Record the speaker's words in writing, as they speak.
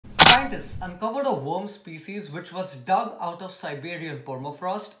Scientists uncovered a worm species which was dug out of Siberian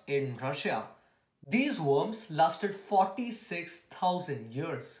permafrost in Russia. These worms lasted 46,000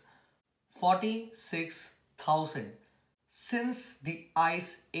 years. 46,000. Since the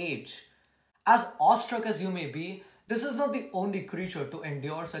Ice Age. As awestruck as you may be, this is not the only creature to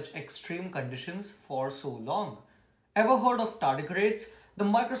endure such extreme conditions for so long. Ever heard of tardigrades, the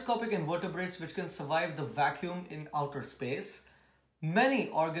microscopic invertebrates which can survive the vacuum in outer space? Many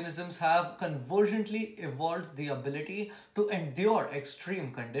organisms have convergently evolved the ability to endure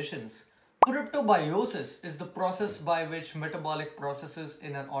extreme conditions. Cryptobiosis is the process by which metabolic processes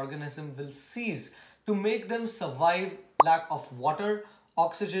in an organism will cease to make them survive lack of water,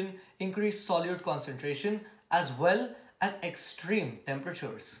 oxygen, increased solute concentration, as well as extreme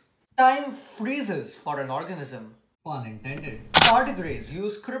temperatures. Time freezes for an organism. Pun intended. Tardigrades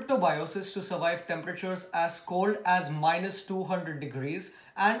use cryptobiosis to survive temperatures as cold as -200 degrees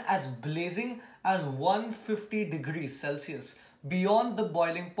and as blazing as 150 degrees Celsius beyond the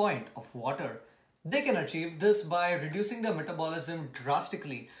boiling point of water. They can achieve this by reducing their metabolism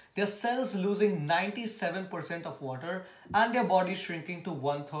drastically, their cells losing 97% of water and their body shrinking to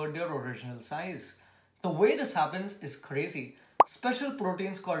 1/3 their original size. The way this happens is crazy. Special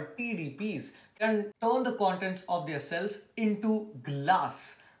proteins called TDPs can turn the contents of their cells into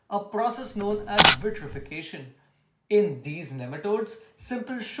glass, a process known as vitrification. In these nematodes,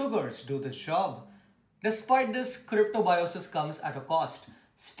 simple sugars do this job. Despite this, cryptobiosis comes at a cost.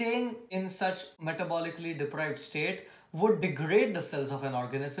 Staying in such metabolically deprived state would degrade the cells of an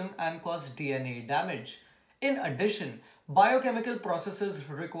organism and cause DNA damage. In addition, biochemical processes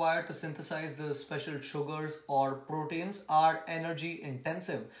required to synthesize the special sugars or proteins are energy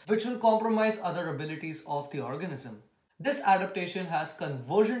intensive, which will compromise other abilities of the organism. This adaptation has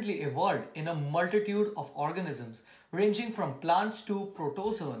convergently evolved in a multitude of organisms, ranging from plants to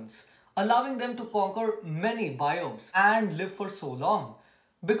protozoans, allowing them to conquer many biomes and live for so long.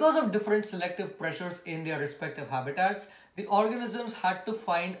 Because of different selective pressures in their respective habitats, the organisms had to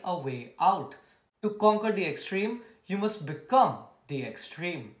find a way out. To conquer the extreme, you must become the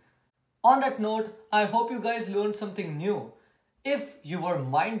extreme. On that note, I hope you guys learned something new. If you were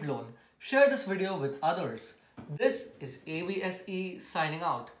mind blown, share this video with others. This is A.B.S.E signing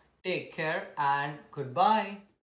out. Take care and goodbye.